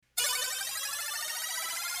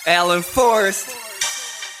Forrest.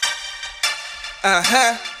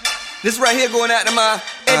 This right here going out to my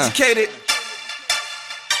educated,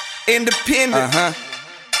 independent,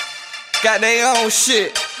 got their own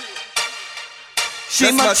shit.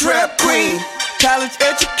 She my trap queen, college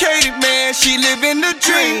educated, man, she living the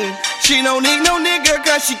dream. She don't need no nigga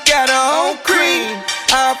cause she got her own cream.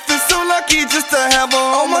 I feel so lucky just to have her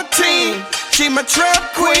on my team. She my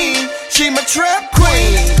trap queen, she my trap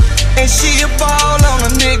queen. And she a ball on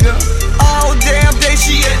a nigga. All damn day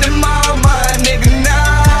she at the mall, my nigga.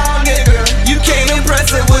 Nah, nigga, you can't impress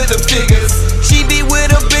her with the figures. She be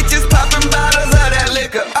with her bitches, popping bottles of that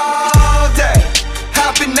liquor all day,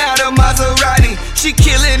 hopping out of Maserati. She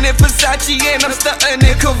killing in Versace and I'm stunting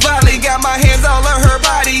in Cavalli. Got my hands all on her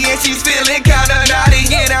body and she's feeling kinda naughty.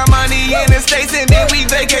 Get our money in the States and then we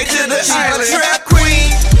vacate to the island. She a trap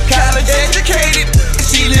queen, college educated,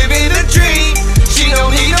 she living a dream. She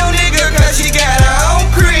don't need no nigga cause she got her own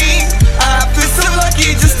cream. I feel so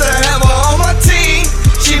lucky just to have her on my team.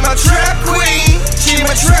 She my trap queen, she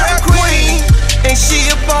my trap queen. And she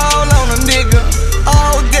a ball on a nigga.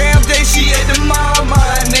 All damn day she at the mall,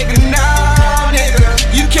 my nigga. Nah, nigga,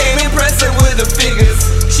 you can't impress her with the figures.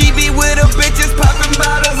 She be with her bitches, popping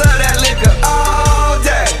bottles of that liquor all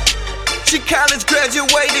day. She college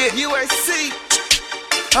graduated, USC.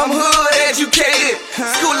 I'm hood educated,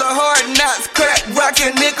 school of hard knocks, crack,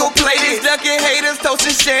 rockin' nickel plated, ducking haters,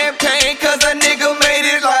 toasting champagne, cause a nigga made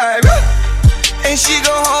it like. And she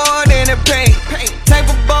go hard in the paint, type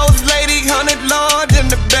of boss lady, 100 large in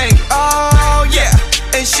the bank. Oh yeah,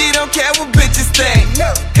 and she don't care what bitches think,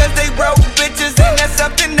 cause they broke bitches and that's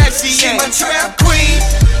something that she ain't. She my trap queen,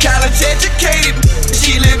 college educated,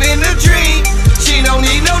 she living the dream. She don't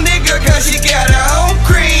need no nigga cause she got her own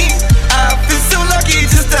cream. I feel so lucky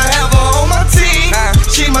just to have her on my team.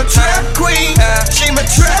 She my trap queen, she my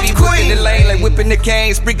trap queen. In the lane like whipping the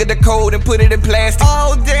cane, sprinkle the code and put it in plastic.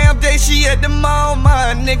 All damn day she at the mall,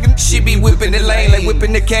 my nigga. She be whipping the lane like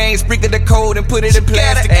whipping the cane, sprinkle the code and put it in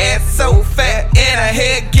plastic. Got her ass so fat and her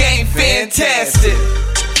head game fantastic.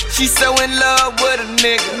 She so in love with a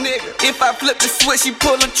nigga. If I flip the switch, she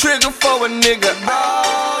pull a trigger for a nigga.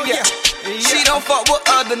 Oh yeah. She don't fuck with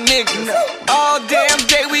other niggas. All damn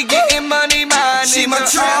day we getting money, my nigga. She my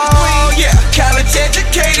trap queen, yeah, college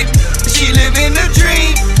educated, she living the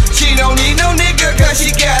dream. She don't need no nigga cause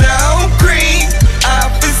she got her own cream.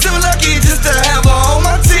 I feel so lucky just to have her on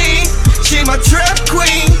my team. She my trap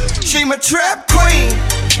queen, she my trap queen.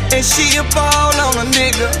 And she a ball on a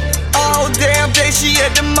nigga. All damn day she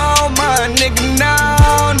at the mall, my nigga.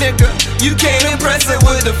 Nah, nigga, you can't impress her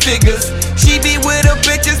with the figures. She be with her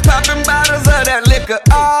bitches, popping bottles of that liquor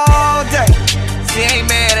all day. She ain't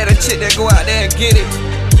mad at a chick that go out there and get it.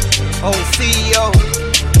 Oh, CEO,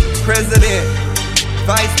 president,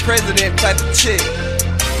 vice president type of chick,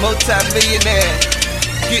 multi-millionaire,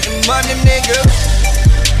 getting money, nigga.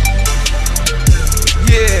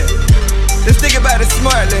 Yeah, just think about it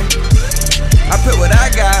smartly. I put what I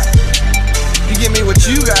got, you give me what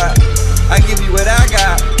you got, I give you what I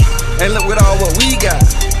got, and look with all what we got.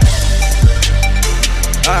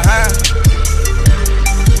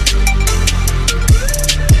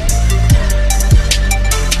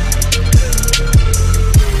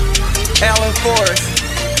 Forrest.